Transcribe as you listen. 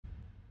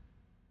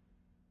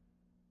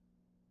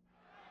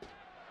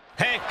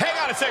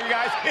second,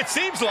 guys. It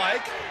seems like...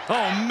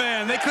 Oh,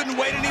 man, they couldn't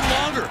wait any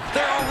longer.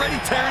 They're already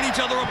tearing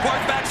each other apart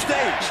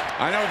backstage.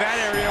 I know that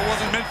area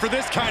wasn't meant for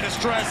this kind of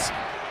stress.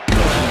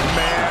 Oh,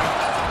 man.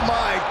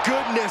 My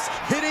goodness,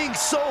 hitting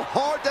so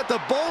hard that the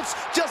bolts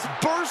just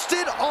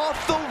bursted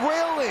off the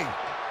railing.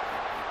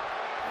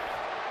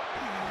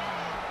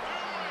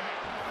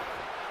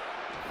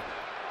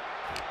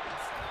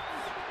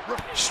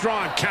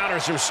 Strong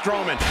counters from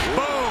Strowman.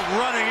 Boom,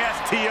 running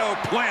STO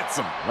plants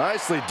him.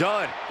 Nicely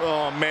done.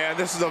 Oh, man,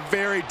 this is a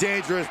very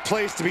dangerous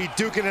place to be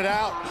duking it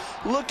out.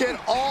 Look at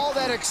all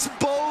that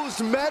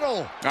exposed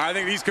metal. I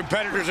think these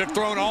competitors have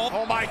thrown all...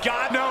 Oh, my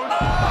God, no. No!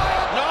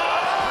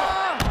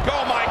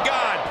 Oh, my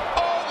God.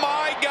 Oh,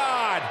 my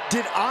God.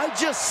 Did I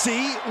just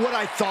see what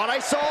I thought I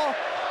saw?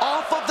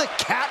 Off of the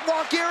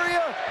catwalk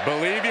area?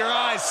 Believe your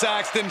eyes,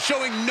 Saxton,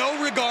 showing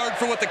no regard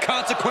for what the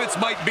consequence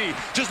might be.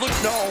 Just look.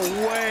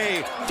 No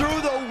way.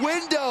 Through the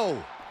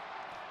window.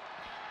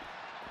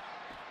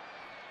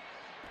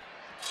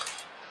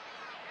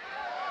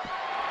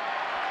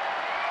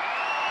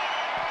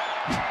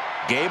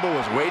 Gable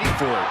was waiting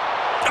for it.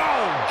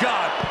 Oh,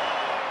 God.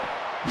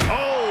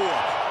 Oh,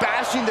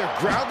 bashing their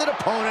grounded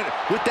opponent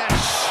with that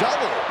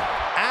shovel.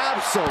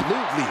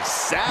 Absolutely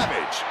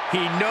savage.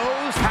 He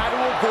knows how to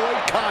avoid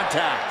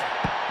contact.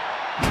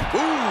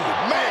 Ooh,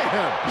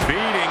 man.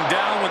 Beating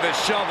down with a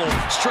shovel,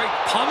 straight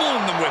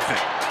pummeling them with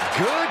it.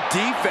 Good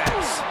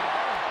defense.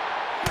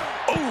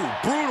 Ooh,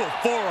 brutal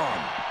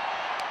forearm.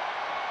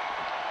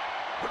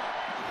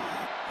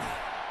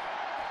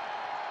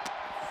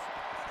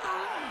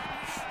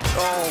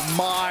 Oh,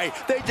 my.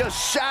 They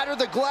just shattered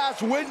the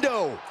glass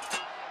window.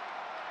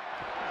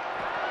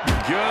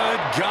 Good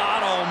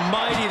God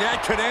almighty,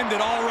 that could end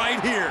it all right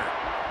here.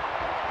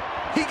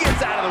 He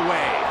gets out of the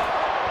way.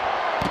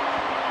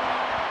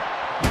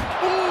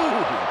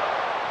 Ooh.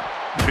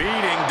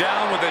 Beating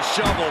down with a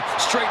shovel,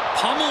 straight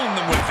pummeling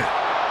them with it.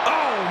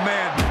 Oh,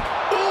 man.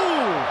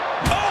 Ooh.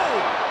 Oh.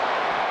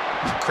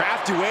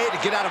 Crafty way to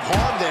get out of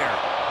harm there.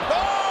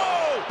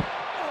 Oh!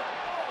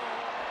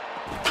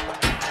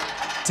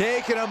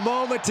 Taking a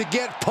moment to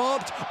get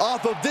pumped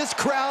off of this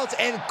crowd's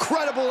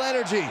incredible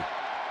energy.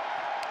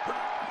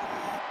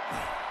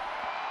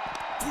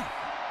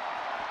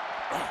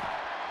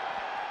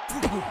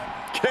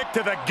 Kick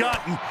to the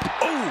gut and,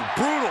 ooh,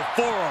 brutal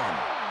forearm.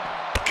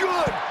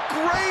 Good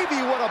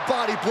gravy, what a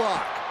body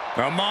block.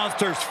 The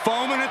monster's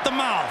foaming at the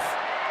mouth.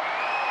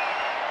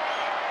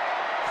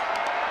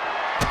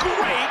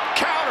 Great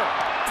counter.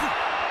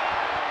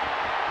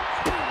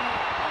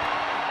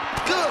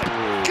 Good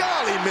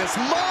golly, Miss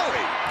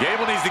Molly.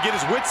 Gable needs to get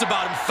his wits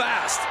about him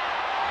fast.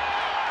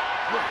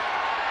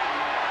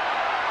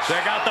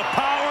 Check out the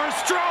power,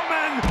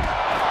 Strowman.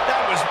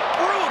 That was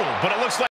brutal, but it looks like...